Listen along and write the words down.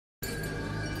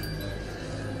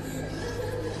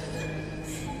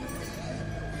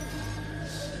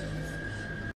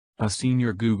A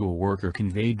senior Google worker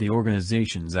conveyed the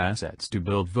organization's assets to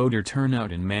build voter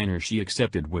turnout in manner she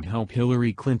accepted would help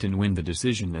Hillary Clinton win the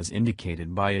decision, as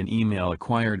indicated by an email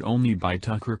acquired only by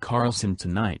Tucker Carlson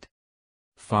tonight.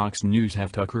 Fox News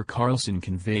have Tucker Carlson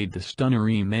conveyed the stunner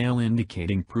email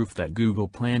indicating proof that Google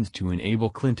planned to enable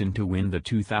Clinton to win the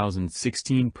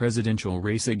 2016 presidential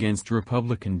race against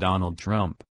Republican Donald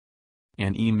Trump.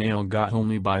 An email got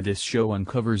only by this show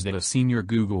uncovers that a senior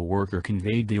Google worker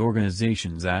conveyed the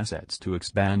organization's assets to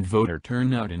expand voter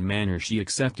turnout in manner she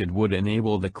accepted would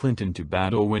enable the Clinton to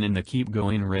battle win in the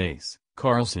keep-going race,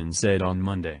 Carlson said on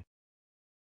Monday.